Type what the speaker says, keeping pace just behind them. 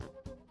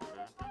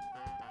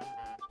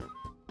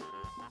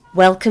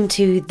Welcome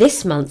to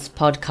this month's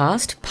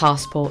podcast,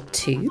 Passport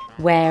 2,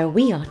 where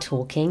we are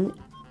talking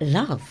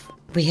love.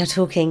 We are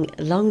talking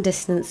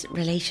long-distance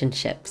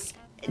relationships.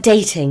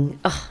 Dating,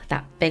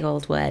 that big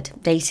old word.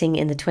 Dating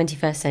in the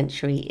 21st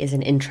century is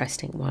an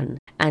interesting one.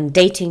 And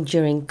dating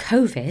during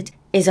COVID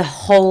is a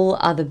whole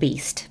other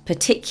beast,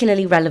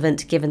 particularly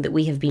relevant given that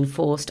we have been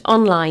forced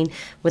online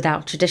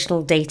without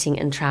traditional dating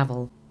and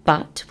travel.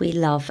 But we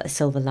love a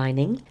silver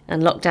lining,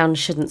 and lockdown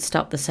shouldn't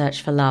stop the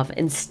search for love.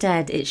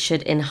 Instead, it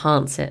should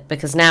enhance it,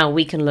 because now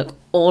we can look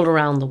all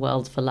around the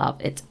world for love.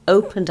 It's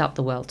opened up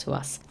the world to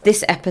us.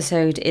 This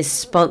episode is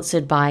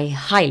sponsored by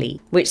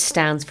Highly, which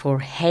stands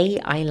for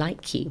Hey, I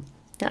Like You.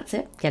 That's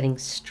it, getting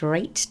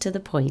straight to the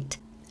point.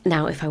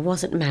 Now, if I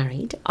wasn't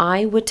married,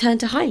 I would turn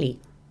to Highly.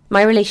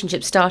 My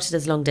relationship started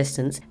as long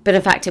distance, but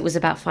in fact it was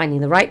about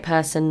finding the right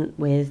person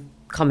with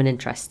common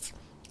interests.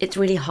 It's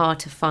really hard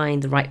to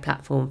find the right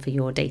platform for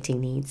your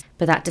dating needs,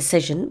 but that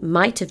decision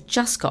might have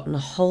just gotten a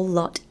whole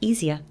lot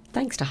easier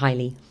thanks to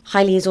Highly.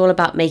 Highly is all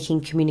about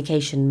making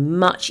communication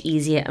much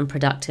easier and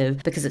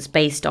productive because it's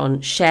based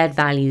on shared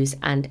values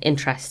and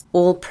interests.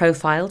 All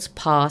profiles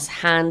pass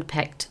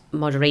hand-picked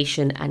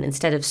moderation, and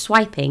instead of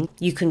swiping,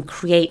 you can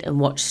create and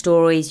watch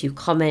stories, you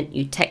comment,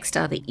 you text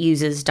other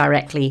users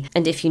directly,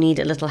 and if you need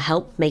a little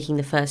help making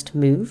the first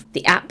move,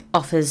 the app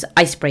offers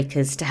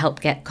icebreakers to help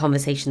get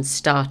conversations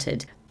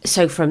started.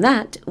 So from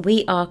that,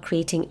 we are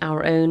creating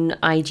our own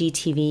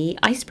IGTV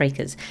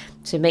icebreakers.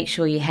 So make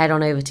sure you head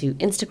on over to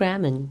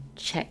Instagram and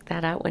check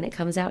that out when it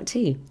comes out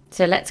too.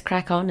 So let's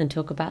crack on and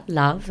talk about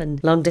love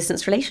and long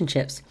distance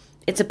relationships.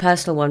 It's a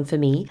personal one for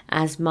me,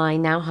 as my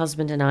now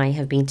husband and I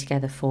have been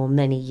together for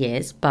many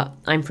years, but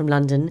I'm from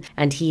London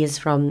and he is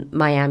from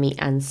Miami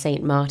and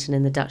St. Martin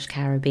in the Dutch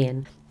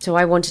Caribbean. So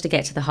I wanted to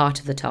get to the heart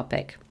of the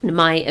topic.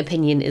 My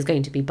opinion is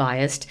going to be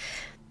biased,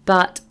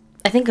 but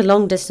I think a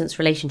long-distance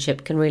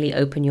relationship can really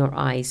open your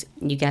eyes.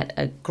 You get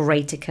a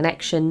greater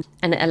connection,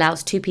 and it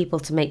allows two people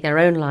to make their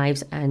own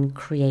lives and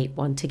create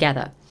one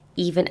together.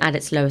 Even at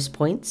its lowest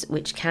points,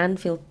 which can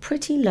feel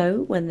pretty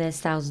low when there's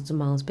thousands of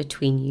miles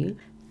between you,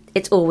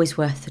 it's always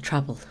worth the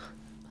trouble.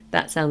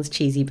 That sounds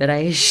cheesy, but I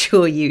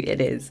assure you it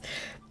is.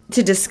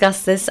 To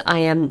discuss this, I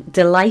am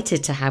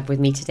delighted to have with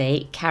me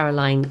today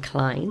Caroline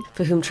Klein,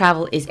 for whom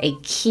travel is a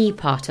key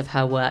part of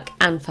her work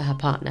and for her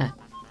partner.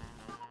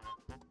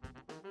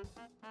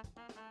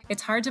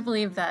 It's hard to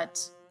believe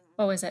that,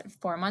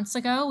 4 months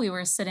ago, we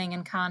were sitting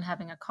in Cannes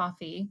having a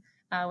coffee,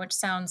 which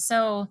sounds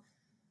so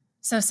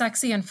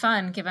sexy and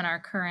fun given our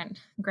current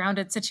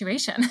grounded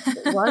situation.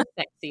 It was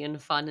sexy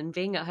and fun, and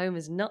being at home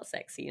is not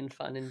sexy and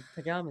fun in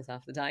pajamas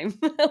half the time.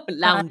 I'm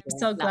Lounging.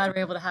 so glad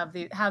we're able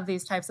to have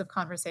these types of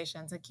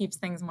conversations. It keeps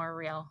things more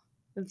real.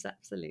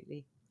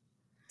 Absolutely.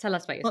 Tell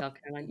us about yourself,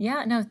 Caroline.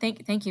 Yeah, no,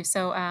 thank you.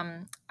 So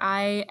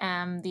I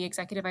am the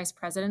Executive Vice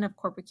President of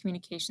Corporate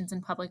Communications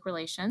and Public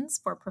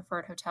Relations for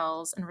Preferred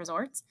Hotels and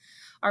Resorts.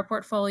 Our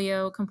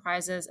portfolio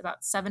comprises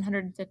about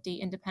 750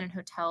 independent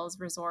hotels,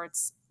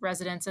 resorts,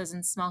 residences,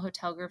 and small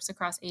hotel groups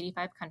across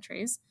 85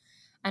 countries.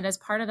 And as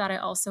part of that, I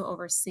also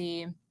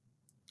oversee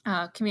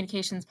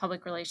communications,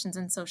 public relations,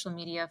 and social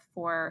media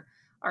for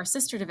our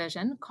sister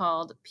division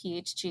called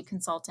PHG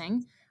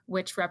Consulting,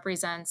 which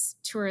represents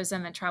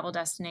tourism and travel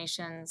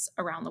destinations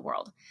around the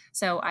world.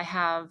 So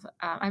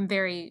I'm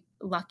very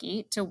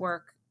lucky to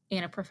work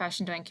in a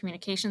profession doing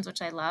communications,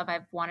 which I love.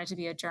 I've wanted to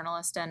be a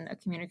journalist and a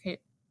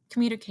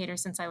communicator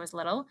since I was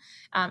little,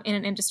 in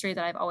an industry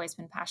that I've always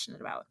been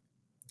passionate about.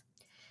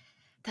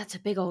 That's a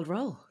big old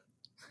role.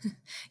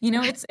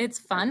 It's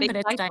fun, but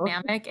it's title.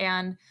 dynamic,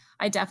 and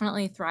I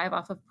definitely thrive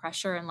off of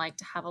pressure and like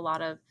to have a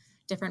lot of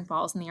different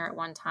balls in the air at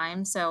one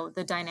time. So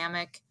the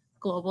dynamic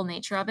global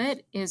nature of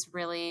it is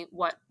really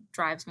what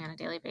drives me on a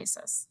daily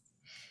basis.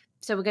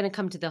 So we're going to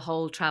come to the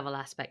whole travel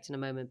aspect in a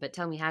moment, but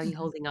tell me, how are you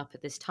holding up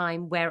at this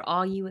time? Where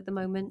are you at the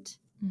moment?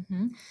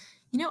 Mm-hmm.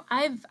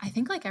 I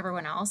think like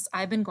everyone else,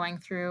 I've been going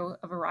through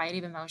a variety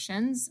of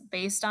emotions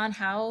based on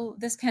how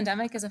this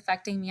pandemic is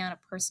affecting me on a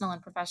personal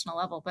and professional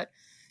level. But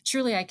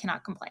truly, I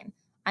cannot complain.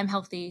 I'm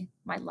healthy.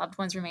 My loved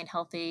ones remain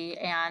healthy,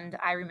 and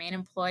I remain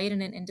employed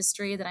in an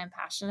industry that I'm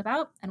passionate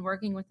about and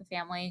working with a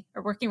company,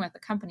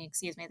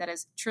 that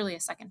is truly a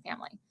second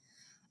family.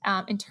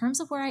 In terms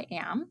of where I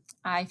am,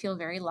 I feel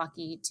very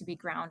lucky to be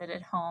grounded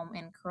at home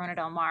in Corona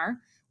del Mar,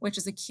 which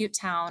is a cute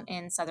town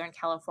in Southern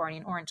California,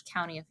 in Orange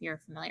County, if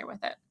you're familiar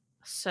with it.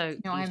 So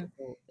I'm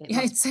beautiful.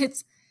 yeah,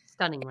 it's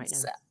Stunning right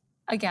it's now.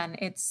 again,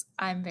 it's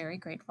I'm very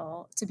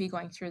grateful to be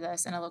going through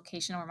this in a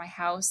location where my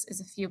house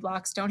is a few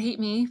blocks, don't hate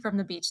me, from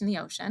the beach and the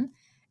ocean,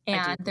 I do.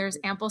 and there's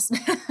ample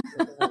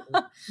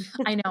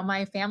I know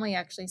my family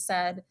actually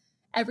said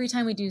every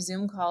time we do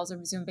Zoom calls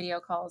or Zoom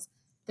video calls,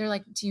 they're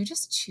like, "Do you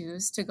just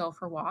choose to go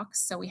for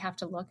walks? So we have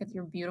to look at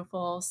your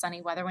beautiful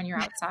sunny weather when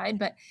you're outside."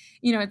 But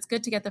it's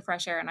good to get the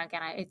fresh air. And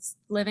again, it's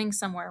living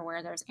somewhere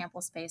where there's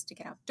ample space to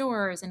get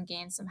outdoors and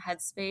gain some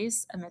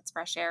headspace amidst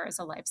fresh air is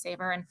a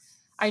lifesaver. And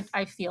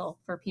I feel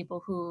for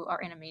people who are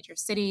in a major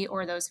city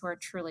or those who are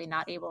truly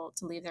not able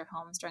to leave their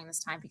homes during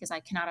this time, because I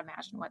cannot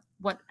imagine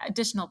what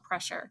additional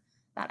pressure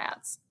that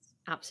adds.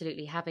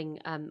 Absolutely. Having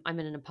I'm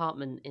in an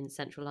apartment in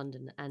central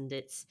London, and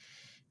it's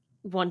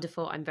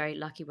wonderful. I'm very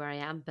lucky where I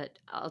am, but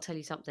I'll tell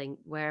you something,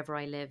 wherever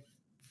I live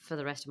for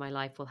the rest of my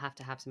life will have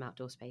to have some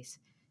outdoor space.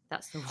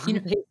 That's the You one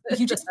know, thing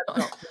you that just I've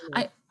don't. got from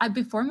here. I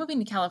before moving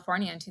to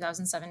California in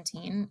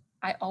 2017,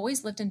 I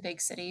always lived in big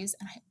cities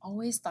and I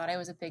always thought I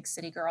was a big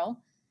city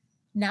girl.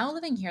 Now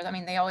living here, I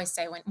mean, they always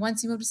say when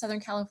once you move to Southern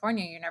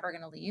California, you're never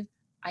going to leave.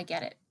 I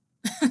get it.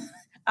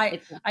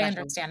 It's that I special.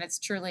 understand. It's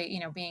truly,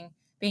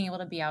 being able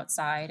to be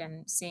outside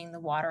and seeing the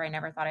water. I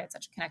never thought I had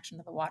such a connection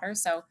to the water.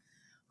 So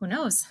who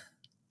knows?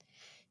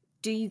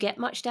 Do you get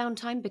much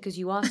downtime because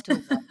you are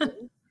still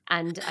working?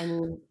 And I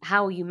mean,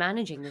 how are you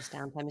managing this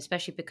downtime,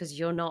 especially because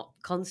you're not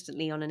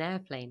constantly on an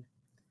airplane?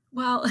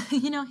 Well,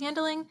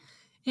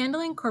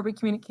 handling corporate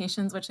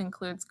communications, which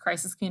includes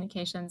crisis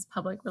communications,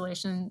 public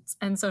relations,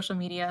 and social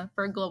media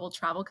for a global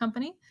travel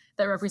company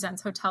that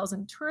represents hotels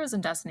and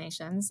tourism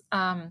destinations.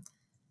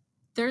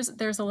 There's a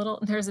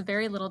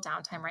very little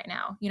downtime right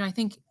now. I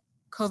think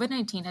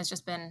COVID-19 has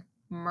just been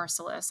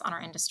merciless on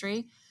our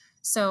industry.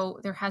 So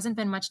there hasn't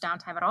been much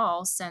downtime at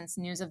all since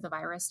news of the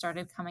virus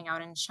started coming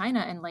out in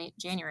China in late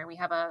January. We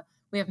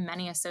have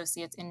many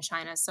associates in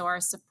China. So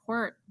our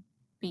support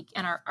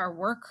and our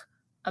work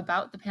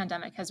about the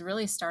pandemic has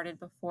really started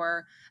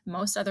before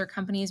most other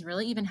companies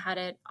really even had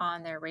it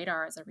on their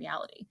radar as a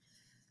reality.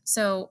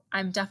 So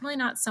I'm definitely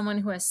not someone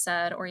who has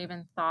said or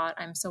even thought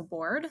I'm so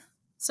bored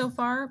so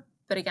far.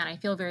 But again, I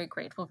feel very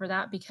grateful for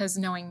that because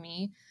knowing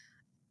me,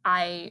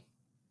 I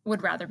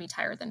would rather be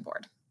tired than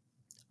bored.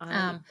 I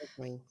Um,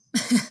 agree.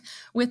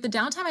 with the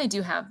downtime I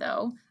do have,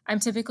 though, I'm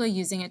typically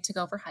using it to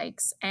go for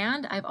hikes.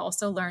 And I've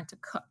also learned to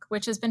cook,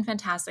 which has been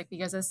fantastic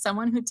because as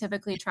someone who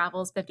typically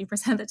travels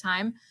 50% of the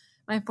time,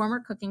 my former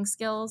cooking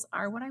skills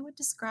are what I would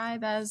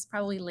describe as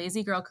probably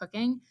lazy girl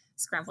cooking: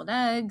 scrambled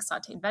eggs,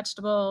 sauteed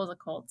vegetables, a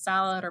cold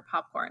salad, or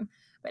popcorn.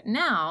 But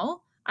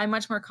now I'm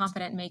much more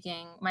confident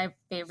making my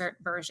favorite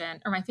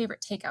version or my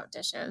favorite takeout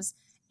dishes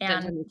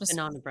Don't tell and me it's just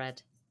banana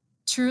bread.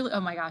 truly, oh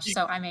my gosh.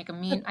 So I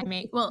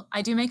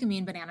do make a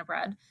mean banana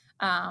bread.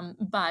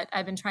 But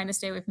I've been trying to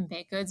stay away from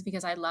baked goods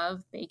because I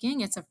love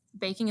baking.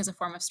 Baking is a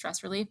form of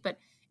stress relief, but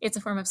it's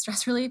a form of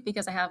stress relief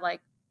because I have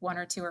like one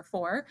or two or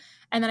four,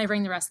 and then I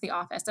bring the rest to the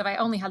office. If I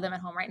only had them at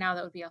home right now,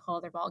 that would be a whole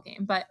other ball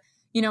game. But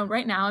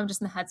right now I'm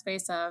just in the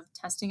headspace of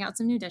testing out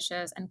some new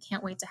dishes and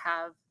can't wait to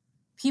have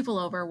people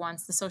over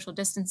once the social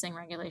distancing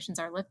regulations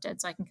are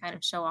lifted, so I can kind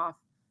of show off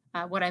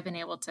what I've been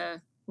able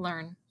to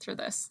learn through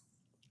this.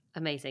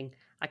 Amazing.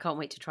 I can't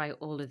wait to try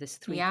all of this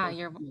Yeah, three-course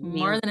you're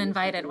more meal than that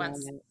you're invited gonna once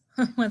lay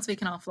out. once we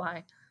can all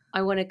fly.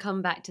 I wanna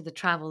come back to the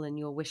travel and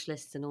your wish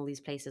lists and all these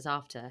places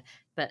after,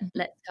 but Mhm.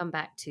 let's come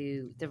back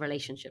to the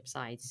relationship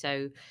side.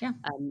 So, Yeah.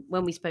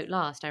 when we spoke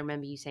last, I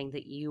remember you saying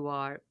that you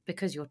are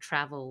because your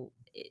travel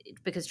I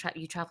because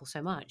you travel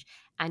so much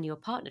and your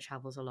partner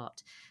travels a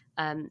lot,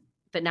 um,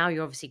 but now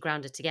you're obviously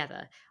grounded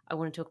together. I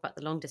wanna talk about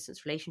the long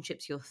distance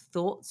relationships, your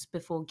thoughts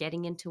before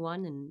getting into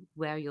one, and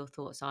where your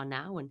thoughts are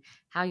now and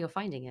how you're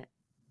finding it.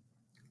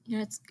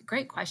 It's a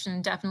great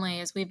question. Definitely,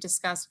 as we've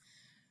discussed,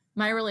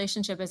 my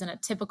relationship isn't a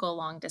typical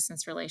long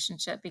distance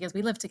relationship because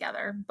we live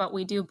together, but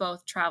we do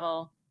both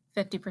travel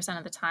 50%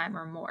 of the time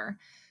or more.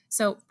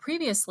 So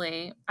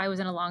previously, I was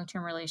in a long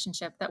term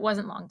relationship that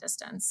wasn't long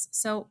distance.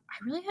 So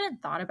I really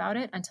hadn't thought about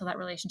it until that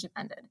relationship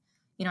ended.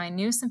 I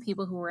knew some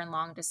people who were in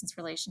long distance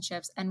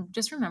relationships and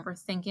just remember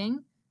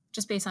thinking,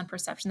 just based on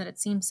perception, that it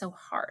seemed so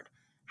hard.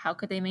 How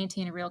could they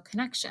maintain a real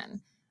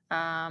connection?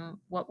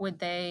 What were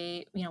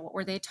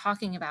they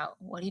talking about?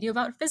 What do you do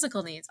about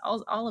physical needs?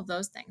 All of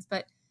those things.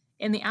 But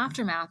in the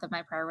aftermath of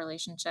my prior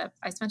relationship,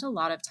 I spent a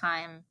lot of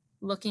time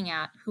looking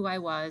at who I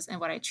was and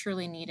what I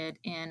truly needed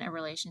in a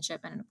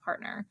relationship and in a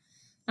partner,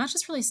 not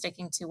just really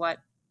sticking to what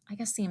I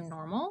guess seemed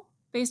normal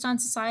based on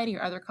society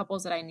or other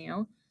couples that I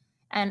knew.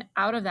 And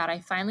out of that, I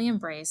finally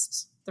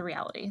embraced the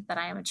reality that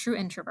I am a true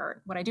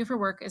introvert. What I do for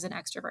work is an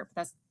extrovert,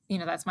 but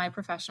that's my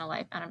professional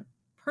life. And a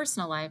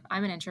personal life,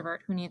 I'm an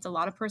introvert who needs a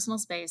lot of personal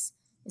space,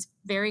 is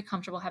very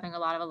comfortable having a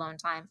lot of alone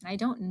time. And I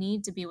don't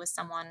need to be with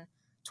someone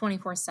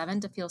 24/7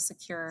 to feel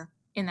secure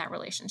in that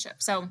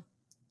relationship. So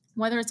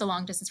whether it's a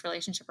long distance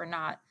relationship or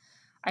not,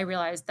 I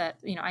realized that,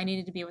 I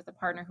needed to be with a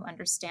partner who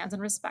understands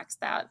and respects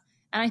that.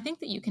 And I think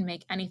that you can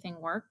make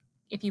anything work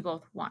if you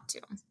both want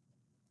to.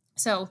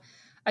 So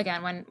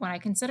again, when I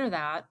consider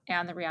that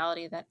and the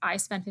reality that I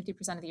spend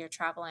 50% of the year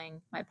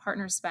traveling, my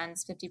partner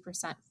spends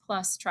 50%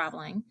 plus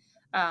traveling,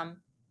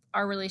 um,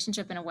 our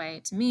relationship in a way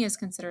to me is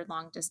considered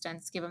long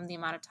distance given the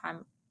amount of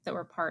time that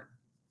we're apart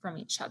from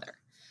each other.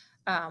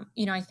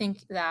 I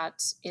think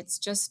that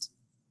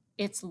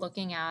it's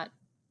looking at,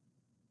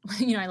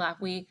 I laugh.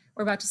 We're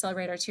about to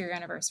celebrate our 2-year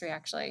anniversary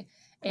actually.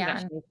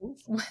 And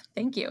Congratulations.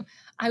 thank you.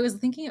 I was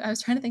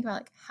trying to think about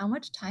like how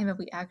much time have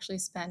we actually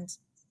spent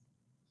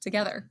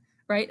together,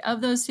 right?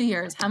 Of those 2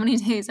 years, how many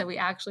days have we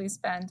actually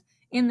spent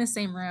in the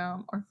same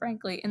room or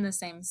frankly in the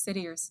same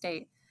city or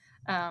state?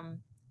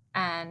 Um,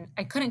 and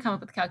I couldn't come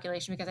up with the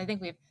calculation because I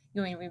think we've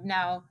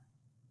now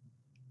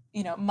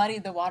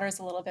muddied the waters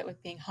a little bit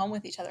with being home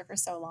with each other for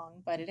so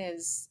long. But it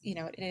is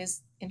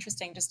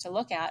interesting just to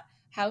look at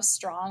how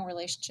strong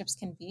relationships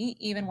can be,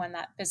 even when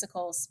that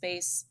physical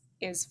space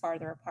is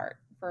farther apart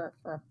for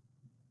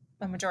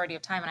a majority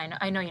of time. And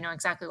I know you know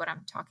exactly what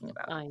I'm talking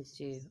about. I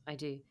do. I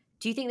do.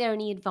 Do you think there are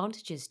any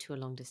advantages to a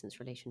long distance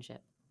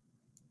relationship?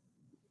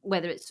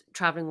 Whether it's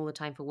traveling all the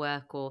time for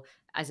work, or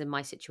as in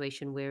my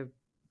situation, we're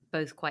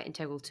both quite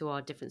integral to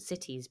our different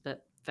cities,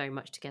 but very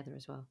much together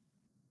as well.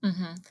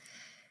 Hmm.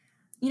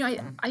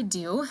 I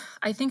do.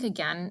 I think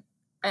again,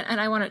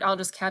 and I'll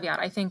just caveat.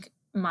 I think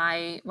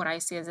what I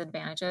see as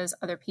advantages,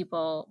 other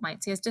people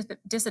might see as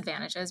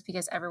disadvantages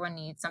because everyone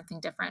needs something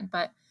different.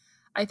 But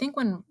I think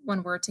when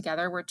we're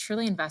together, we're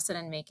truly invested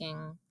in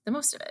making the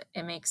most of it.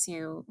 It makes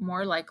you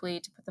more likely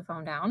to put the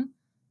phone down,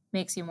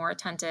 makes you more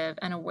attentive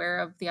and aware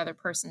of the other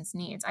person's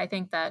needs. I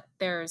think that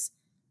there's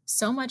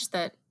so much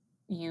that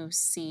you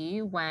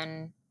see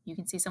when you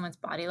can see someone's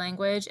body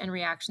language and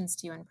reactions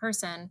to you in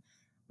person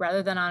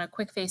rather than on a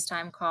quick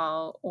FaceTime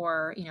call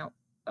or,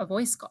 a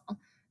voice call.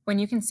 When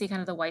you can see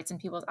kind of the whites in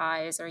people's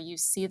eyes or you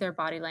see their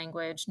body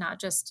language, not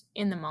just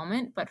in the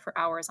moment, but for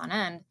hours on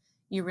end,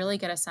 you really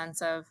get a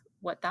sense of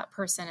what that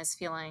person is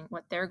feeling,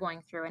 what they're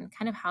going through, and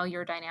kind of how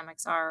your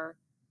dynamics are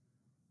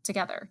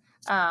together.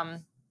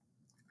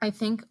 I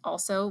think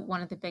also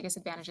one of the biggest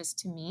advantages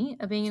to me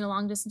of being in a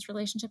long distance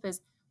relationship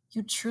is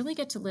you truly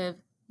get to live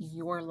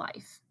your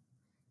life.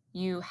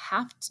 You're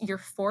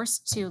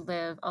forced to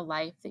live a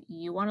life that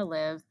you want to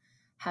live,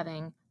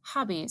 having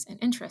hobbies and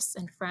interests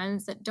and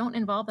friends that don't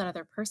involve that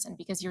other person,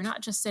 because you're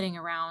not just sitting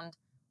around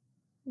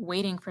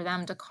waiting for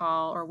them to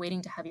call or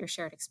waiting to have your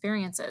shared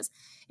experiences.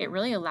 It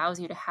really allows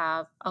you to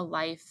have a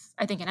life.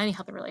 I think in any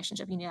healthy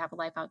relationship you need to have a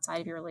life outside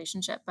of your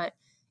relationship, but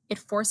it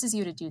forces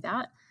you to do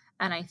that.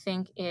 And I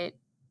think it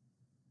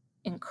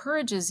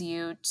encourages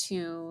you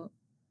to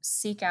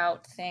seek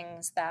out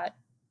things that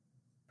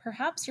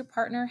perhaps your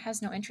partner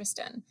has no interest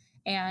in.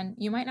 And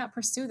you might not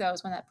pursue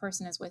those when that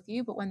person is with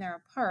you, but when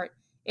they're apart,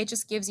 it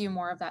just gives you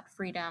more of that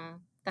freedom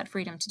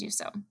to do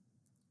so.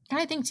 And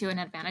I think too, an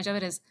advantage of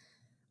it is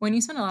when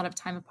you spend a lot of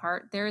time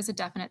apart, there is a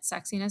definite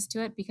sexiness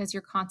to it because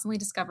you're constantly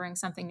discovering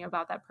something new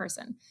about that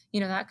person.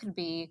 That could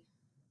be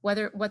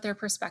whether what their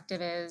perspective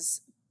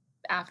is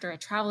after a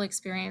travel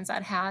experience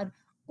I'd had,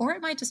 or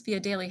it might just be a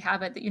daily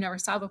habit that you never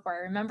saw before.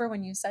 I remember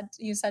when you said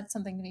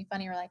something to me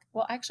funny. You're like,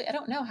 well, actually, I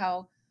don't know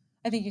how.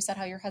 I think you said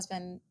how your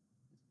husband.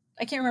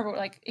 I can't remember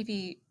like if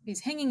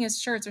he's hanging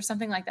his shirts or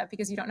something like that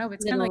because you don't know. But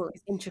it's kind of like Little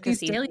these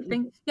intricacies daily that you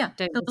things. Yeah,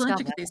 don't the little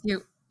discover.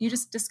 intricacies. You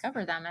just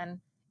discover them, and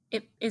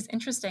it is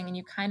interesting. And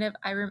you kind of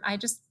I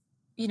just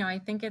I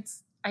think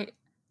I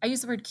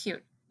use the word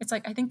cute. It's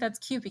like I think that's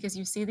cute because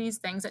you see these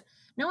things that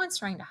no one's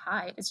trying to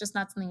hide. It's just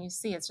not something you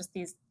see. It's just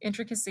these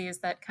intricacies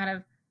that kind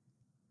of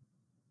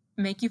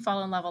make you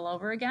fall in love all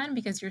over again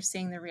because you're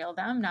seeing the real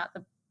them, not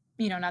the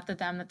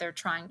them that they're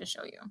trying to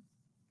show you.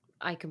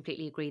 I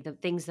completely agree. The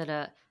things that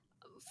are,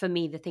 for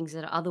me, the things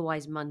that are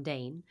otherwise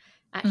mundane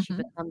actually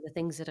Hmm. become the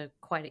things that are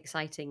quite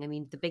exciting. I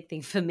mean, the big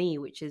thing for me,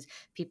 which is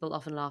people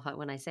often laugh at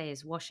when I say,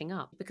 is washing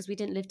up, because we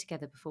didn't live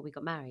together before we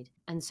got married.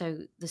 And so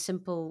the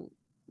simple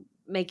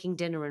making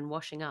dinner and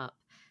washing up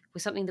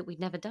was something that we'd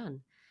never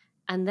done.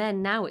 And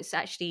then now it's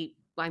actually,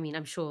 I mean,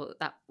 I'm sure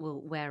that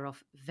will wear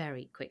off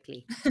very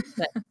quickly.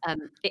 But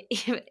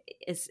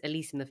it's at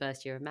least in the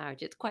first year of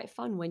marriage, it's quite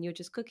fun when you're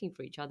just cooking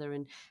for each other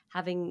and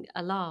having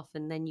a laugh,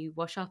 and then you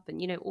wash up,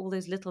 and all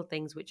those little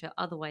things which are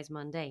otherwise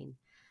mundane.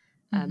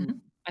 Hmm.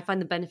 I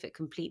find the benefit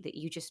complete that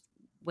you just,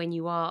 when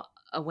you are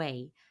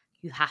away,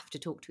 you have to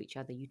talk to each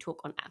other. You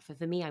talk on,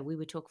 for me, we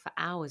would talk for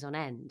hours on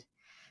end.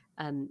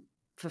 Um,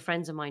 for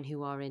friends of mine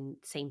who are in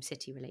same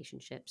city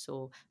relationships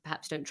or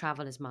perhaps don't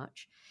travel as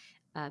much,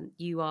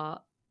 you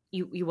are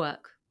you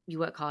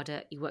work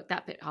harder, you work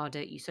that bit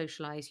harder, you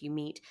socialize, you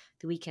meet,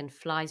 the weekend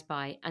flies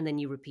by, and then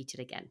you repeat it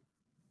again.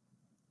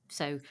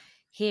 So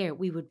here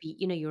we would be,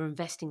 you're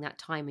investing that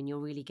time and you're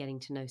really getting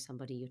to know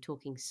somebody, you're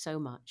talking so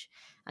much,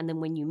 and then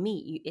when you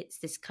meet it's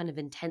this kind of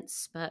intense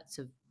spurts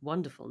of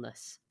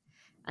wonderfulness,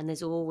 and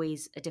there's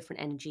always a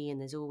different energy,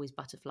 and there's always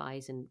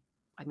butterflies. And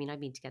I mean, I've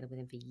been together with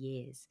him for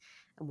years,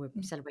 and we're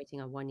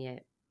celebrating our 1 year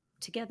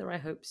together, I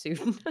hope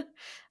soon. Well,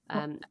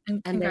 um,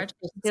 and and there's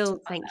congratulations to still, you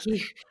on thank that. you,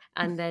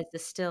 and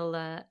there's still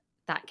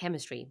that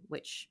chemistry,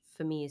 which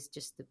for me is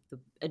just the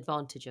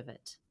advantage of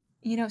it.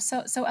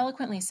 So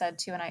eloquently said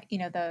too.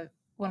 And the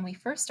when we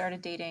first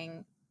started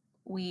dating,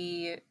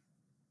 we,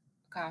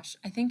 gosh,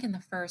 I think in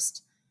the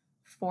first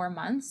 4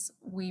 months,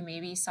 we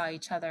maybe saw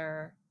each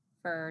other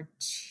for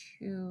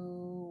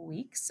 2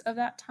 weeks of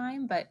that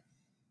time. But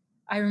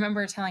I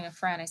remember telling a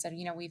friend, I said,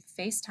 we've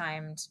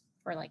FaceTimed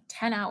for like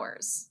 10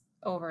 hours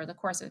over the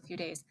course of a few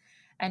days.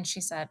 And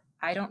she said,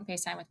 I don't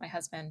FaceTime with my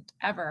husband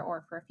ever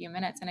or for a few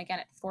minutes. And again,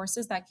 it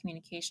forces that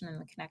communication and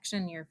the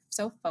connection. You're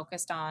so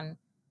focused on,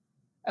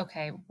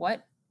 okay,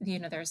 I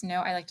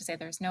like to say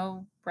there's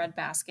no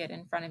breadbasket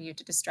in front of you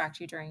to distract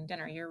you during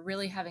dinner. You're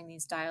really having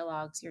these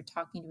dialogues, you're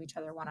talking to each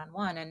other one on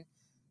one, and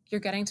you're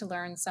getting to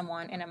learn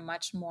someone in a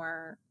much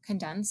more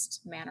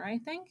condensed manner, I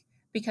think,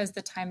 because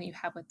the time that you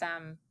have with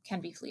them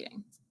can be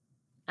fleeting.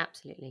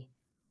 Absolutely.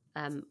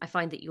 I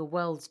find that your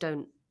worlds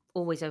don't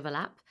always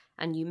overlap.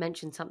 And you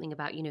mentioned something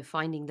about,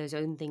 finding those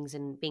own things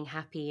and being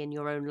happy in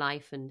your own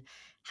life and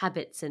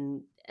habits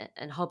and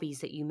hobbies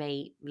that you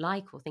may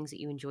like or things that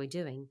you enjoy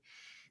doing.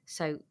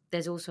 So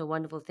there's also a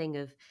wonderful thing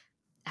of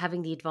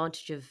having the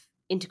advantage of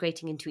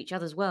integrating into each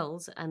other's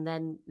worlds and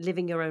then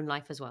living your own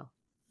life as well.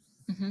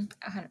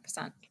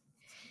 100%.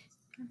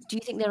 Do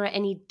you think there are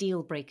any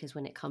deal breakers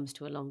when it comes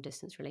to a long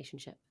distance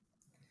relationship?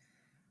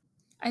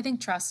 I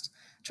think trust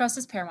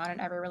is paramount in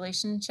every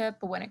relationship,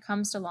 but when it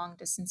comes to long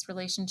distance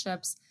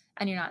relationships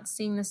and you're not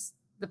seeing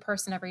the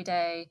person every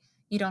day,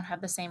 you don't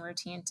have the same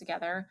routine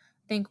together.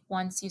 I think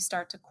once you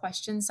start to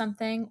question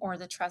something or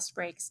the trust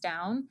breaks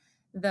down,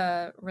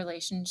 the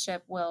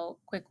relationship will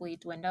quickly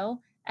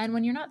dwindle. And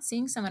when you're not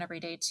seeing someone every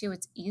day too,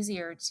 it's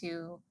easier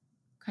to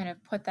kind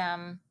of put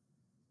them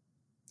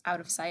out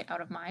of sight,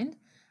 out of mind.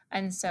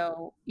 And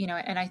so,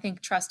 and I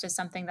think trust is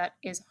something that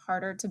is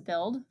harder to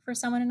build for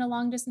someone in a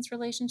long distance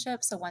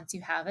relationship. So once you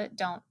have it,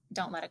 don't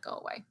let it go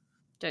away.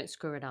 Don't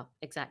screw it up.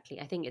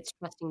 Exactly. I think it's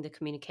trusting the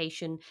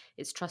communication,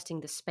 it's trusting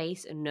the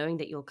space and knowing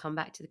that you'll come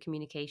back to the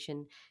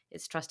communication,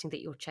 it's trusting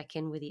that you'll check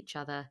in with each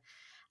other.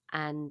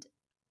 And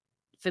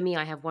for me,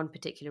 I have one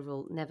particular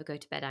rule: never go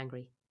to bed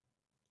angry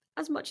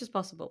as much as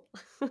possible.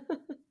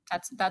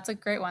 That's a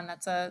great one.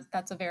 That's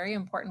a very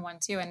important one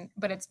too. And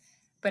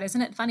but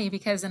isn't it funny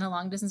because in a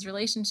long distance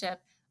relationship,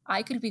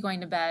 I could be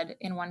going to bed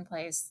in one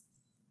place,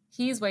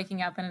 he's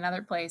waking up in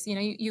another place.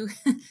 You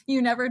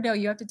you never know.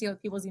 You have to deal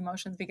with people's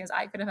emotions because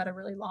I could have had a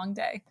really long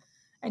day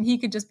and he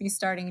could just be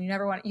starting, and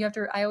you have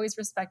to, I always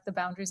respect the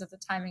boundaries of the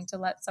timing to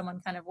let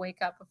someone kind of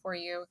wake up before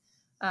you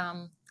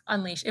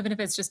unleash, even if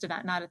it's just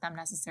about, not at them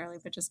necessarily,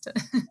 but just to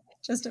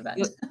just a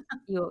vent.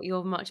 You're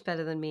you're much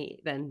better than me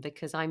then,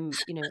 because I'm,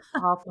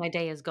 half my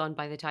day has gone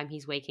by the time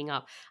he's waking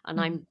up, and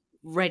Mhm. I'm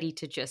ready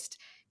to just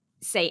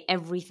say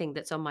everything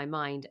that's on my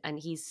mind, and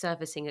he's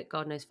servicing at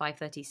God knows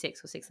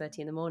 5:36 or 6:30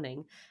 in the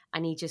morning,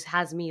 and he just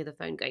has me on the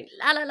phone going,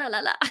 "La, la, la, la,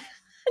 la."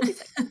 And he's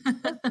like,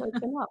 "I've just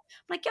woken up."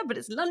 I'm like, "Yeah, but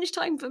it's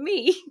lunchtime for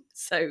me."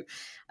 So,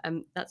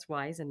 that's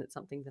wise, and it's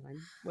something that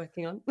I'm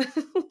working on.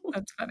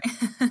 That's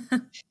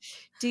funny.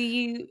 Do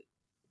you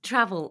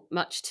travel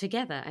much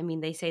together? I mean,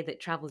 they say that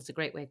travel is a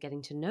great way of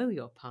getting to know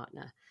your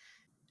partner.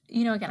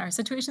 Again, our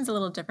situation's a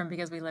little different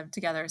because we live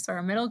together. So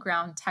our middle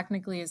ground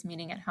technically is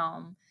meeting at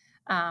home.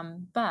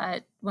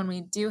 But when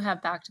we do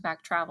have back to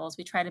back travels,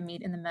 we try to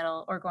meet in the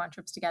middle or go on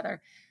trips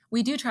together.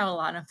 We do travel a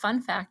lot. And a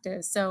fun fact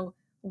is, so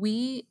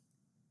we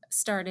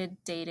started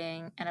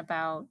dating, and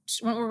about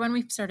when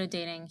we started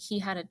dating, he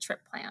had a trip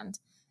planned.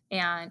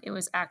 And it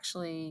was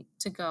actually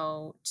to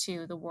go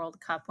to the World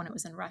Cup when it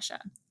was in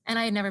Russia. And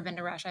I had never been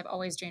to Russia. I've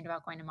always dreamed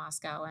about going to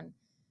Moscow. And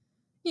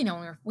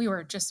we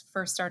were just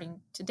first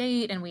starting to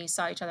date, and we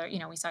saw each other,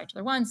 we saw each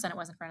other once, and it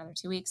wasn't for another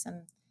 2 weeks.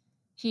 And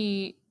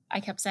I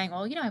kept saying,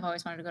 well, I've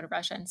always wanted to go to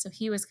Russia. And so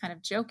he was kind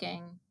of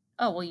joking,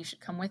 oh, well, you should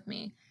come with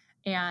me.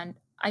 And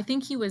I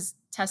think he was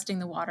testing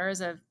the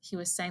waters of, he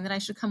was saying that I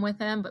should come with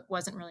him, but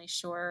wasn't really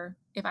sure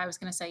if I was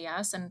going to say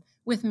yes. And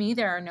with me,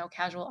 there are no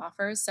casual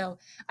offers. So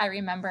I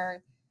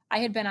remember I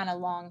had been on a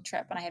long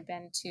trip, and I had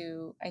been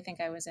to, I think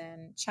I was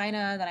in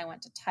China, then I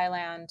went to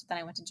Thailand, then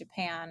I went to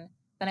Japan,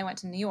 then I went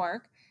to New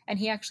York. And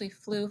he actually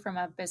flew from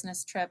a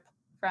business trip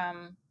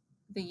from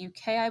the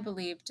UK, I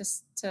believe,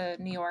 just to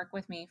New York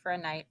with me for a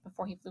night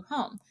before he flew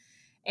home.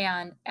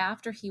 And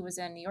after he was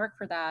in New York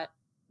for that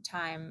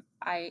time,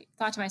 I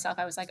thought to myself,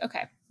 I was like,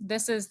 okay,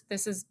 this is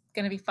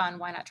going to be fun.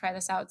 Why not try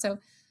this out? So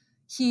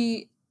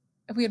he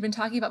we had been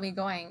talking about me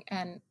going,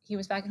 and he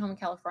was back at home in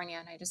California,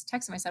 and I just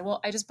texted him. I said,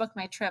 well, I just booked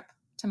my trip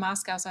to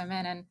Moscow, so I'm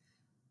in. And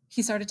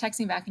he started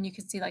texting back, and you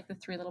could see like the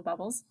three little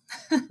bubbles.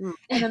 Mm.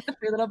 And then the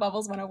three little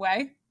bubbles went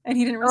away, and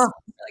he didn't Oh, respond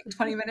for like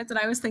 20 minutes. And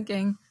I was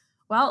thinking,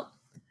 well,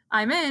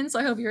 I'm in, so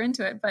I hope you're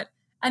into it. But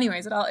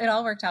anyways, it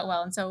all worked out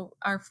well. And so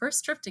our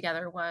first trip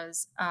together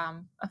was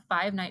a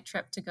 5-night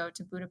trip to go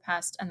to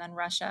Budapest and then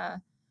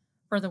Russia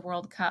for the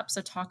World Cup.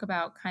 So talk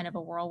about kind of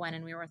a whirlwind.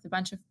 And we were with a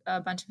bunch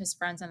of his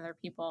friends and other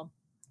people.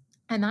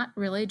 And that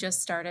really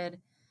just started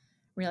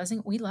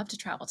realizing we love to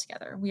travel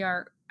together. We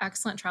are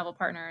excellent travel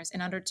partners. In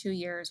under 2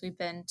 years, we've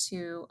been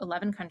to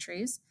 11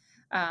 countries,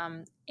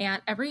 and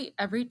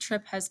every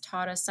trip has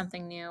taught us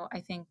something new.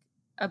 I think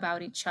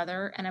about each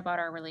other and about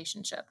our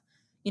relationship.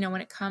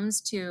 When it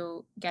comes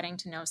to getting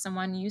to know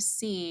someone, you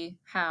see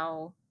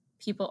how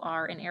people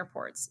are in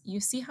airports. You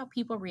see how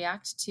people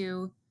react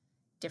to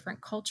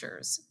different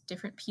cultures,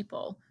 different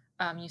people.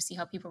 You see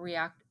how people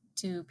react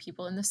to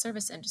people in the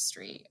service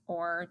industry,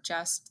 or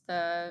just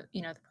the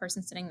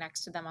person sitting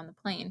next to them on the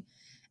plane.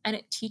 And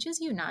it teaches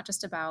you not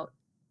just about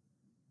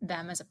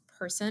them as a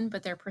person,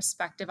 but their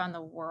perspective on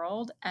the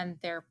world and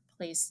their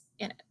place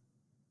in it.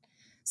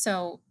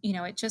 So,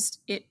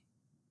 it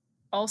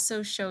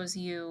also shows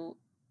you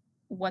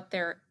what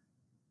their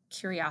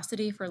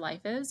curiosity for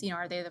life is.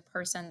 Are they the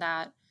person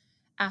that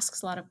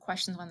asks a lot of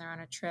questions when they're on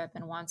a trip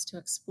and wants to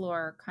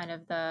explore kind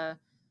of the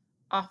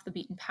off the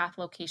beaten path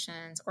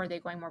locations, or are they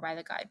going more by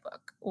the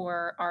guidebook?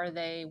 Or are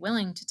they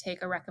willing to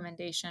take a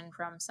recommendation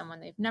from someone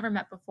they've never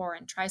met before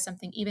and try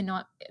something even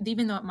though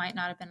it might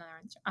not have been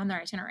on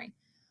their itinerary?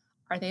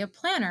 Are they a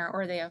planner,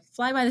 or are they a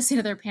fly by the seat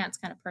of their pants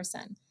kind of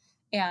person?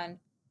 And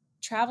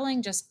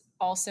traveling just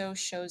also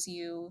shows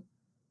you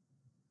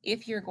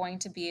if you're going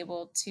to be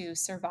able to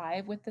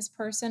survive with this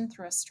person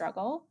through a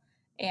struggle,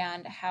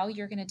 and how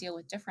you're going to deal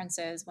with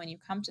differences when you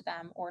come to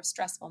them, or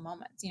stressful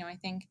moments. I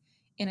think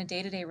in a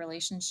day-to-day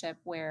relationship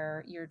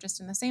where you're just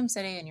in the same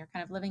city and you're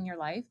kind of living your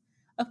life,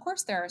 of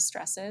course there are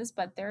stresses,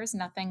 but there's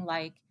nothing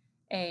like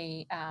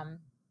a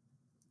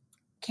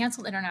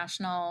canceled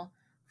international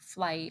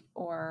flight,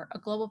 or a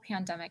global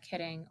pandemic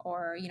hitting,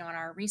 or on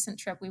our recent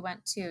trip we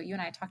went to, you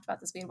and I talked about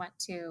this, we went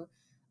to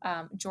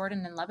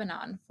Jordan and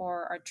Lebanon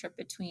for our trip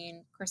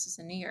between Christmas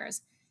and New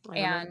Year's. I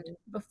remember. And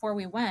before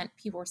we went,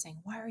 people were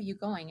saying, why are you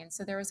going? And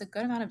so there was a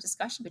good amount of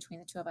discussion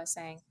between the two of us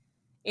saying,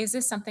 is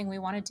this something we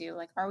want to do?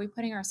 Like, are we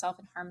putting ourselves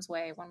in harm's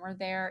way when we're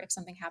there? If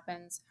something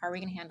happens, how are we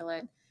going to handle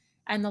it?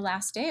 And the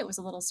last day, it was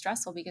a little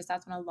stressful because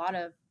that's when a lot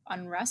of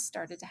unrest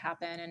started to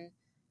happen.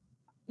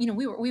 And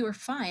we were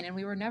fine, and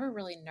we were never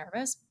really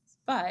nervous,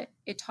 but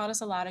it taught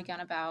us a lot again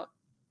about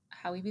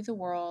how we view the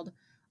world,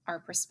 our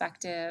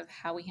perspective,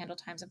 how we handle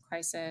times of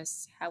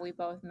crisis, how we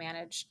both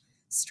manage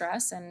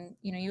stress. And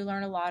you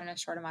learn a lot in a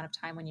short amount of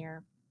time when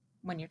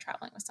you're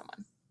traveling with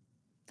someone.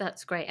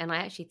 That's great. And I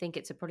actually think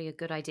it's probably a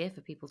good idea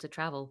for people to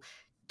travel,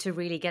 to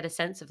really get a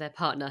sense of their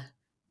partner,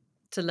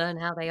 to learn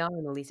how they are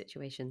in all these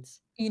situations.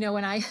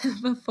 When I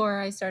before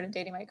I started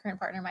dating my current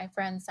partner, my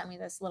friend sent me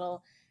this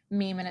little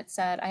meme, and it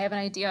said, I have an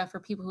idea for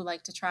people who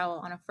like to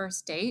travel on a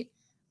first date.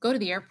 Go to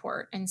the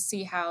airport and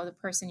see how the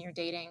person you're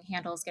dating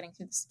handles getting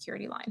through the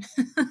security line.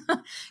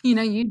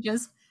 You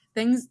just,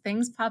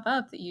 things pop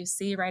up that you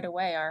see right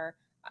away are,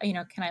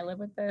 can I live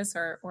with this,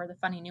 or the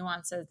funny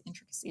nuances, the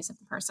intricacies of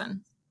the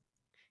person.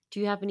 Do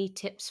you have any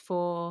tips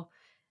for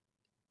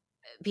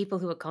people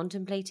who are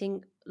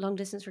contemplating long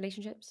distance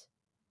relationships,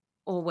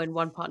 or when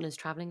one partner is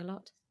traveling a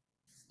lot?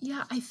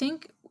 Yeah, I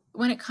think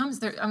when it comes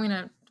there, I'm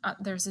gonna.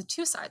 There's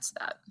two sides to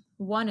that.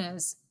 One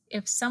is,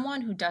 if someone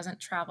who doesn't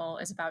travel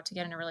is about to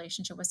get in a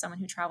relationship with someone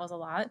who travels a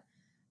lot,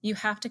 you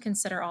have to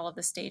consider all of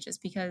the stages,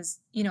 because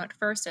at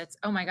first it's,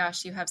 oh my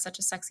gosh, you have such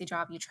a sexy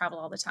job, you travel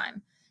all the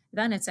time.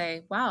 Then it's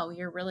a, wow,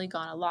 you're really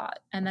gone a lot,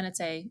 and then it's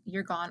a,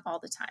 you're gone all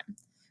the time.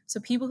 So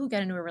people who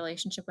get into a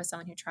relationship with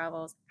someone who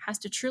travels has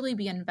to truly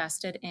be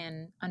invested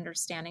in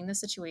understanding the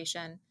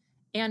situation,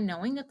 and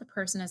knowing that the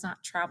person is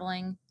not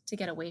traveling to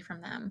get away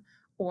from them,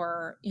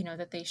 or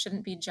that they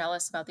shouldn't be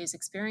jealous about these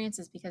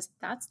experiences, because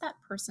that's that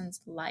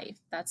person's life,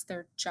 that's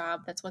their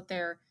job, that's what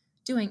they're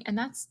doing, and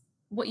that's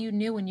what you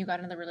knew when you got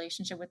into the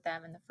relationship with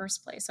them in the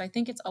first place. So I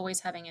think it's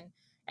always having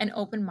an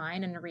open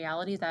mind, and a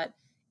reality that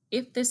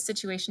if this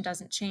situation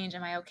doesn't change,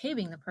 am I okay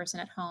being the person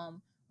at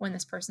home when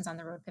this person's on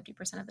the road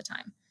 50% of the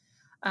time?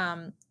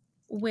 um,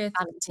 with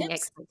Balancing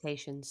tips.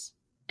 expectations.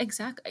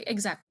 Exactly,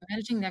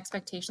 managing the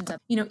expectations of,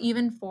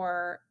 even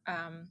for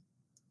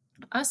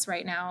us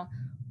right now,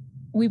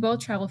 we both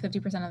travel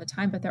 50% of the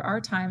time, but there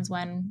are times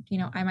when,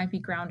 I might be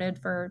grounded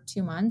for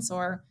 2 months,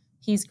 or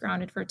he's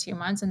grounded for 2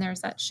 months. And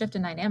there's that shift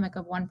in dynamic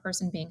of one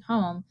person being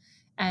home.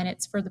 And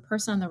it's for the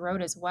person on the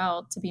road as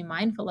well to be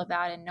mindful of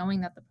that, and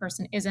knowing that the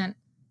person isn't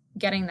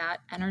getting that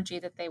energy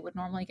that they would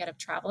normally get of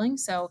traveling.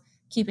 So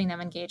keeping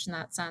them engaged in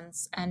that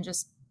sense, and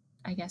just,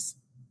 I guess,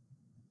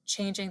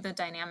 changing the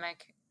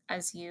dynamic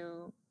as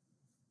you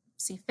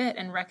see fit,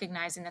 and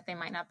recognizing that they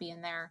might not be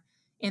in their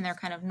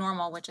kind of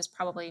normal, which is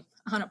probably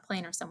on a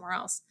plane or somewhere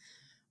else.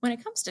 When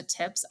it comes to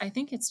tips, I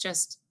think it's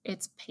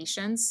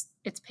patience.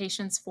 It's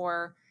patience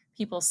for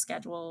people's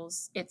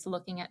schedules. It's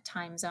looking at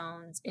time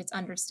zones. It's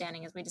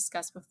understanding, as we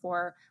discussed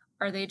before,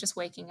 are they just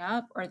waking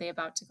up, or are they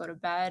about to go to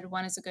bed?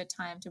 When is a good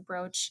time to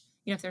broach,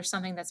 if there's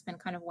something that's been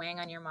kind of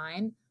weighing on your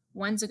mind,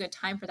 when's a good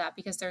time for that?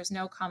 Because there's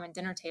no common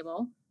dinner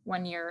table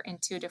when you're in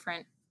two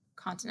different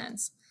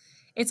continents.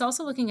 It's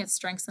also looking at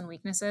strengths and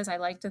weaknesses. I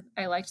like to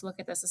look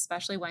at this,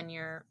 especially when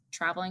you're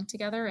traveling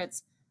together.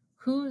 It's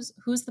who's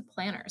the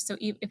planner. So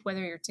if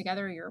whether you're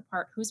together or you're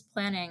apart, who's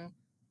planning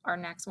our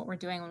next, what we're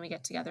doing when we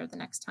get together the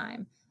next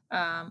time?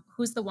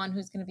 Who's the one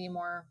who's going to be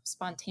more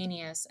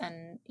spontaneous,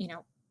 and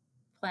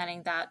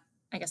planning that?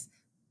 I guess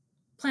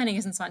planning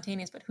isn't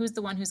spontaneous, but who's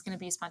the one who's going to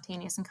be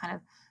spontaneous and kind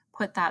of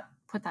put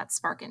that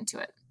spark into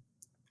it?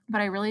 But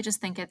I really just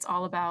think it's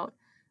all about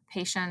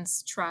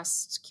patience,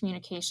 trust,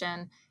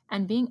 communication,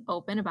 and being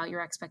open about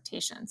your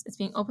expectations. It's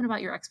being open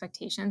about your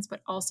expectations, but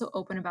also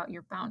open about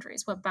your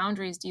boundaries. What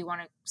boundaries do you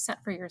want to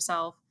set for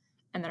yourself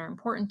and that are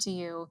important to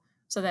you,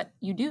 so that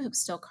you do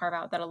still carve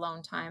out that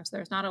alone time? So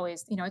there's not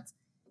always,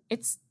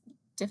 it's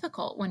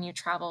difficult when you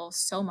travel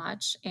so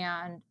much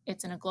and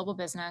it's in a global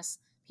business.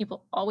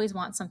 People always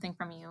want something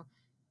from you.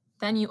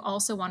 Then you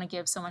also want to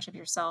give so much of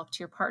yourself to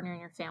your partner and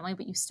your family,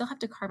 but you still have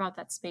to carve out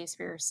that space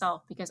for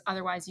yourself, because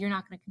otherwise you're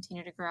not going to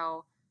continue to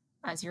grow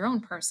as your own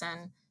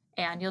person,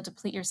 and you'll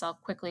deplete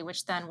yourself quickly,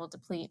 which then will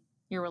deplete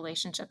your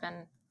relationship,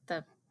 and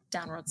the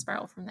downward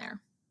spiral from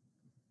there.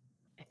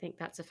 I think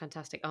that's a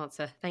fantastic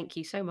answer. Thank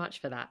you so much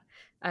for that.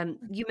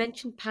 You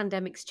mentioned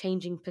pandemics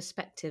changing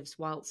perspectives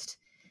whilst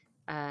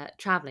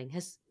traveling.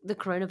 Has the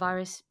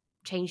coronavirus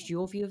changed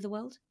your view of the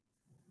world?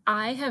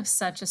 I have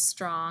such a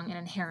strong and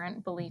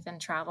inherent belief in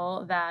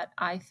travel that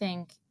I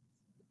think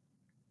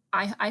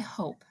I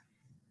hope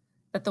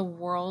that the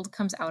world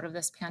comes out of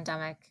this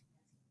pandemic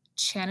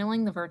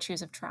channeling the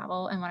virtues of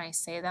travel. And when I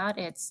say that,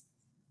 it's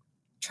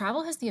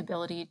travel has the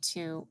ability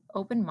to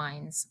open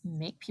minds,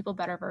 make people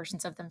better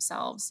versions of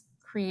themselves,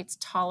 creates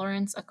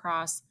tolerance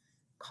across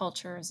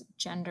cultures,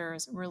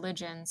 genders,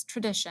 religions,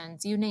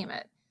 traditions, you name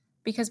it.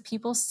 Because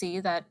people see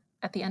that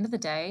at the end of the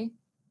day,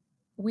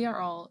 we are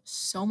all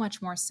so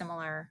much more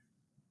similar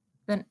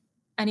than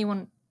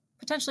anyone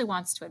potentially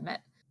wants to admit.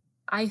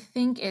 I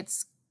think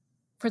it's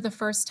for the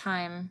first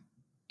time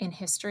in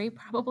history,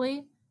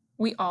 probably,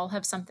 we all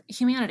have something,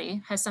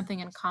 humanity has something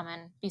in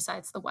common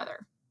besides the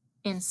weather.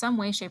 In some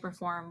way, shape, or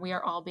form, we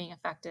are all being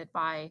affected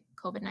by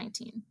COVID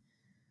 19.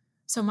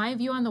 So, my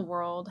view on the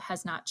world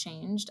has not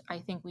changed. I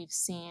think we've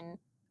seen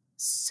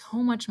so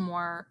much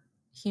more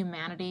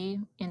humanity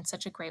in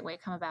such a great way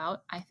come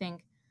about. I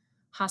think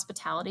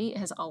hospitality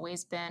has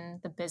always been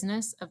the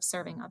business of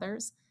serving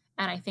others.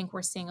 And I think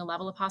we're seeing a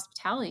level of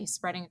hospitality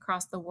spreading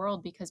across the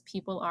world because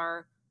people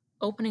are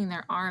opening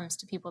their arms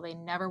to people they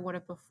never would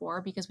have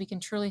before because we can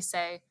truly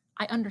say,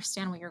 I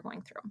understand what you're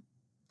going through.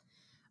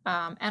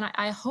 And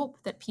I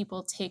hope that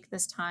people take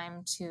this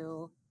time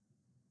to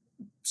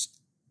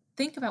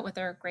think about what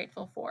they're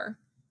grateful for,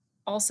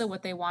 also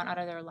what they want out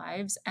of their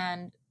lives,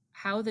 and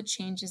how the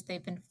changes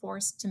they've been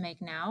forced to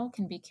make now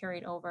can be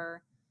carried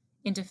over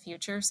into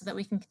future so that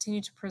we can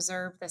continue to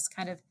preserve this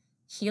kind of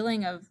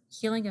healing of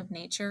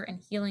nature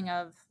and healing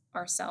of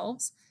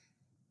ourselves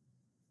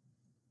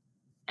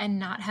and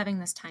not having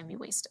this time be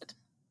wasted.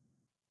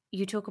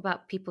 You talk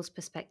about people's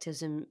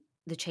perspectives and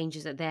the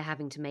changes that they're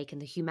having to make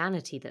and the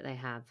humanity that they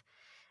have.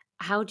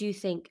 How do you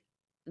think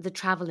the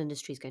travel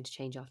industry is going to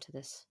change after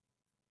this?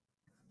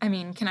 I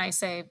mean, can I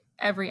say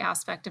every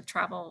aspect of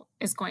travel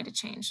is going to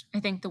change? I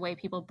think the way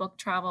people book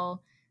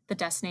travel, the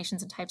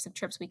destinations and types of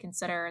trips we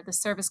consider, the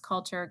service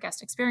culture,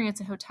 guest experience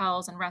in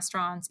hotels and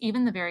restaurants,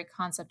 even the very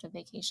concept of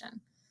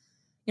vacation.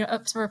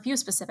 For a few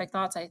specific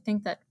thoughts, I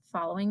think that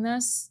following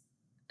this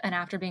and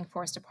after being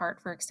forced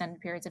apart for extended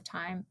periods of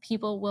time,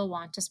 people will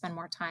want to spend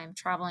more time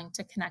traveling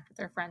to connect with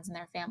their friends and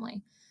their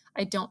family.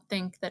 I don't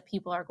think that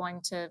people are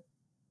going to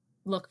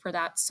look for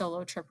that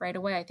solo trip right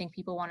away. I think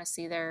people want to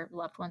see their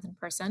loved ones in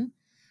person.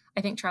 I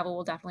think travel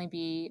will definitely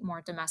be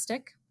more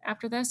domestic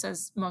after this,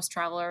 as most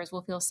travelers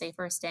will feel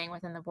safer staying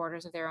within the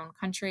borders of their own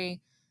country,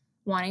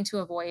 wanting to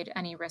avoid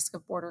any risk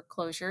of border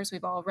closures.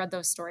 We've all read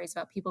those stories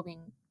about people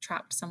being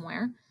trapped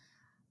somewhere.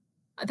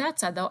 That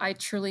said, though, I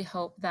truly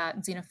hope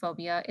that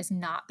xenophobia is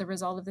not the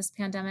result of this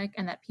pandemic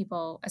and that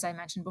people, as I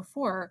mentioned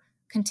before,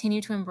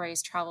 continue to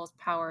embrace travel's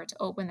power to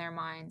open their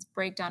minds,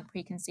 break down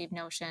preconceived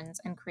notions,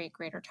 and create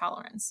greater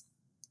tolerance,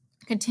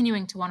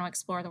 continuing to want to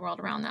explore the world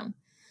around them.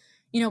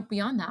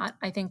 Beyond that,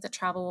 I think that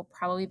travel will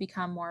probably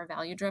become more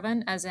value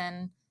driven, as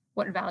in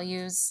what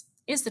values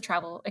is the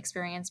travel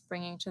experience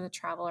bringing to the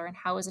traveler and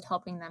how is it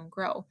helping them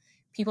grow?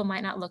 People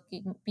might not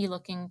be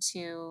looking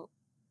to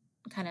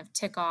kind of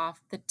tick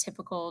off the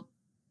typical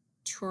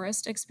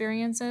tourist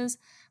experiences,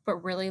 but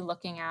really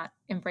looking at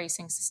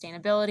embracing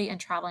sustainability and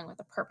traveling with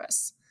a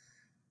purpose.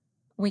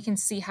 We can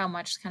see how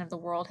much kind of the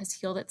world has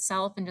healed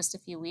itself in just a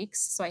few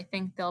weeks. So I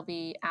think they'll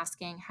be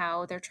asking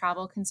how their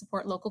travel can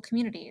support local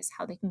communities,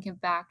 how they can give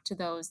back to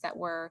those that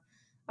were,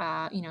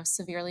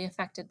 severely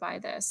affected by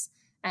this,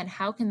 and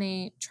how can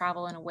they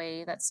travel in a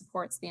way that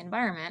supports the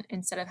environment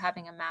instead of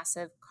having a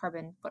massive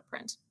carbon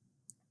footprint.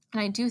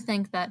 And I do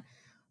think that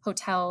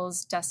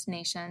hotels,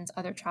 destinations,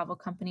 other travel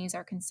companies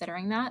are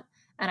considering that.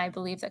 And I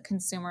believe that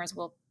consumers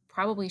will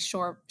probably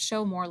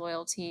show more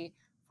loyalty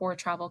for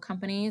travel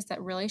companies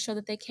that really show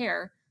that they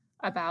care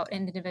about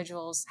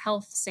individuals'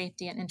 health,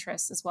 safety, and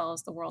interests, as well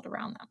as the world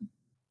around them.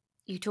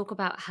 You talk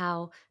about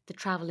how the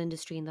travel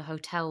industry and the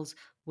hotels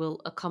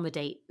will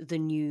accommodate the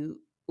new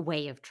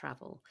way of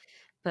travel.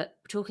 But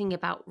talking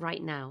about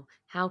right now,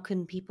 how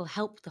can people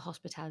help the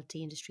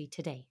hospitality industry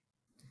today?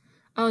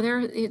 Oh,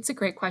 it's a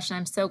great question.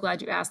 I'm so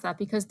glad you asked that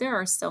because there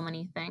are so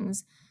many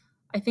things.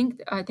 I think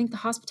the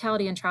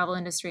hospitality and travel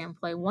industry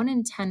employ 1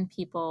 in 10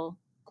 people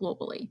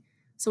globally.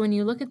 So when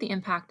you look at the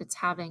impact it's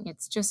having,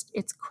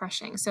 it's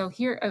crushing. So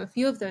here are a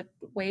few of the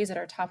ways that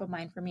are top of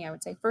mind for me. I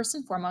would say first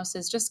and foremost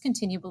is just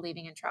continue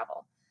believing in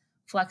travel.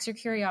 Flex your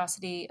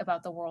curiosity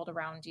about the world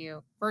around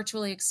you,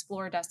 virtually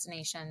explore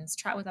destinations,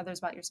 chat with others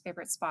about your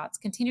favorite spots.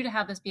 Continue to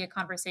have this be a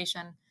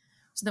conversation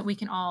so that we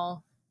can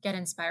all get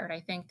inspired. I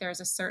think there's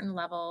a certain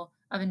level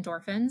of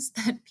endorphins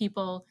that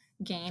people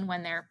gain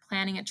when they're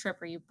planning a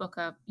trip or you book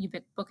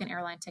an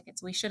airline ticket.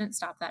 So we shouldn't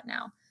stop that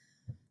now.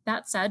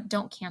 That said,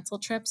 don't cancel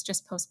trips,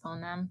 just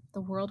postpone them.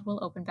 The world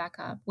will open back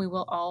up. We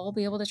will all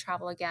be able to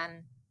travel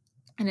again.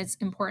 And it's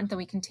important that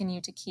we continue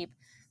to keep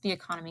the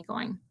economy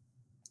going.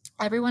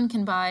 Everyone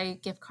can buy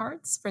gift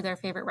cards for their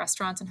favorite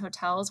restaurants and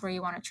hotels where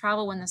you want to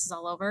travel when this is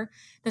all over.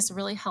 This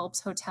really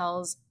helps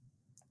hotels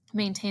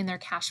maintain their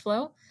cash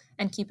flow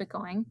and keep it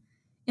going.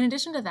 In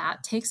addition to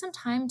that, take some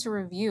time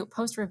to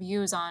post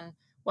reviews on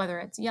whether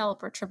it's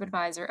Yelp or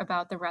TripAdvisor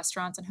about the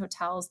restaurants and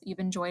hotels that you've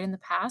enjoyed in the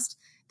past.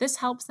 This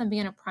helps them be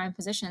in a prime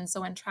position.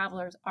 So when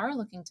travelers are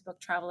looking to book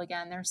travel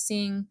again, they're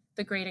seeing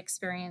the great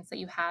experience that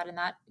you had, and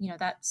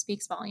that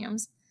speaks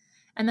volumes.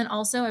 And then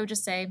also, I would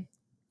just say,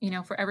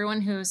 for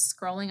everyone who's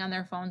scrolling on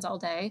their phones all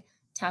day,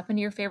 tap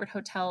into your favorite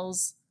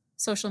hotel's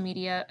social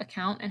media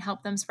account and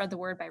help them spread the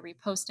word by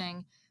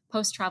reposting,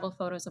 post travel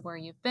photos of where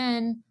you've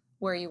been,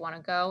 where you want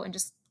to go, and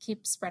just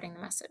keep spreading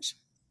the message.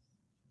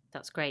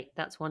 That's great.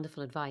 That's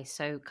wonderful advice.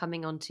 So,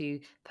 coming on to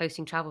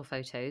posting travel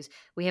photos,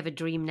 we have a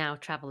Dream Now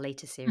Travel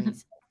Later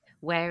series.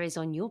 Where is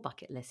on your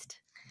bucket list?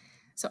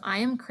 So, I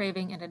am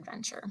craving an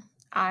adventure.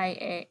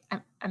 I'm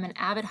an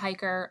avid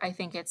hiker. I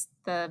think it's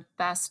the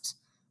best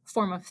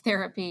form of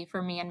therapy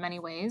for me in many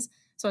ways.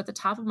 So, at the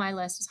top of my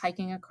list is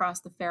hiking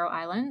across the Faroe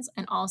Islands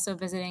and also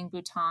visiting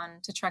Bhutan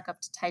to trek up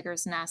to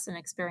Tiger's Nest and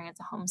experience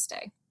a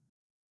homestay.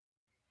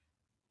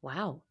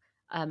 Wow.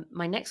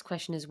 My next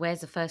question is,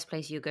 where's the first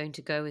place you're going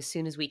to go as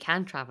soon as we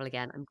can travel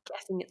again? I'm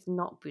guessing it's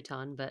not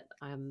Bhutan, but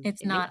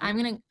It's it may not.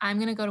 be. I'm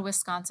gonna go to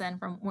Wisconsin,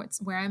 from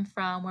where I'm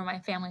from, where my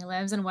family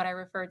lives, and what I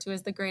refer to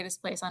as the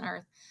greatest place on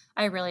earth.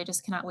 I really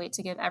just cannot wait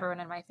to give everyone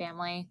in my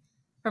family,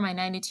 from my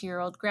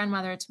 92-year-old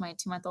grandmother to my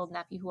 2-month-old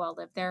nephew who all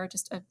live there,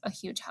 just a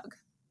huge hug.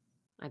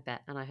 I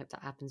bet, and I hope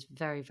that happens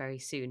very, very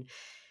soon.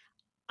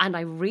 And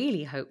I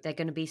really hope there are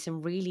going to be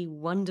some really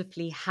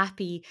wonderfully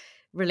happy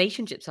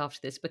relationships after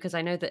this, because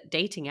I know that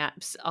dating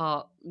apps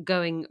are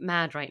going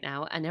mad right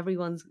now and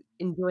everyone's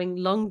enjoying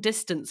long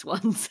distance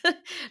ones,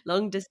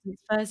 long distance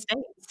first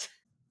dates.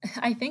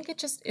 I think it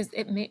just is.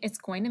 It's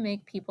going to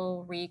make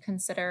people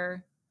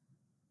reconsider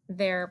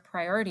their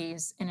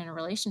priorities in a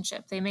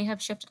relationship. They may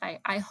have shifted.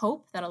 I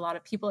hope that a lot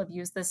of people have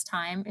used this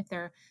time, if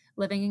they're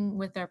living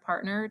with their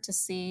partner, to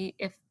see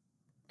if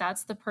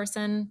that's the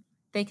person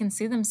they can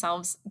see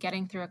themselves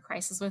getting through a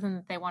crisis with and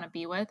that they want to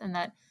be with, and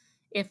that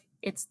if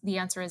it's the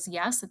answer is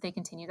yes, that they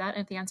continue that,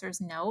 and if the answer is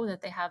no,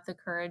 that they have the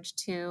courage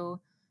to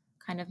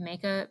kind of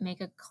make a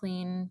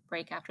clean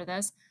break after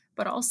this.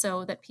 But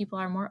also that people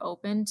are more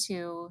open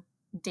to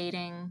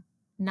dating,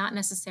 not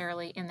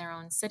necessarily in their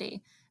own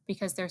city,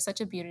 because there's such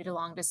a beauty to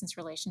long distance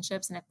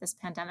relationships. And if this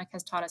pandemic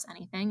has taught us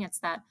anything, it's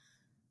that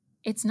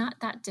it's not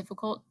that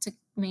difficult to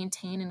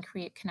maintain and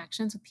create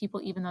connections with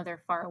people, even though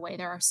they're far away.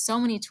 There are so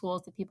many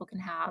tools that people can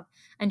have.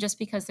 And just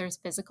because there's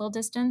physical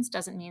distance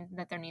doesn't mean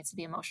that there needs to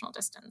be emotional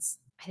distance.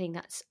 I think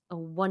that's a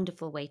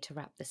wonderful way to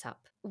wrap this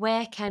up.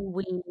 Where can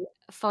we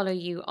follow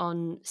you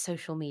on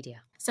social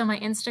media? So my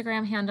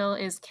Instagram handle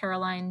is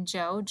Caroline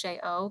Jo,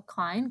 J-O,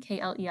 Klein,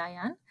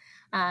 Klein.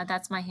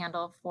 That's my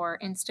handle for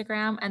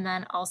Instagram. And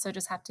then also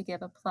just have to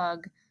give a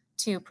plug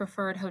to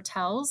Preferred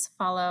Hotels.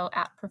 Follow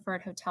at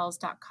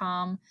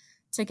preferredhotels.com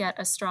to get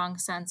a strong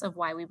sense of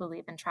why we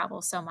believe in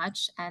travel so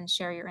much and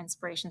share your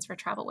inspirations for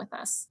travel with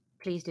us.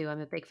 Please do.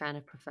 I'm a big fan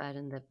of Preferred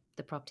and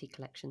the property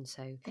collection.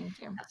 So Thank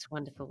you. that's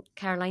wonderful.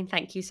 Caroline,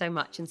 thank you so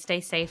much and stay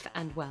safe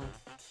and well.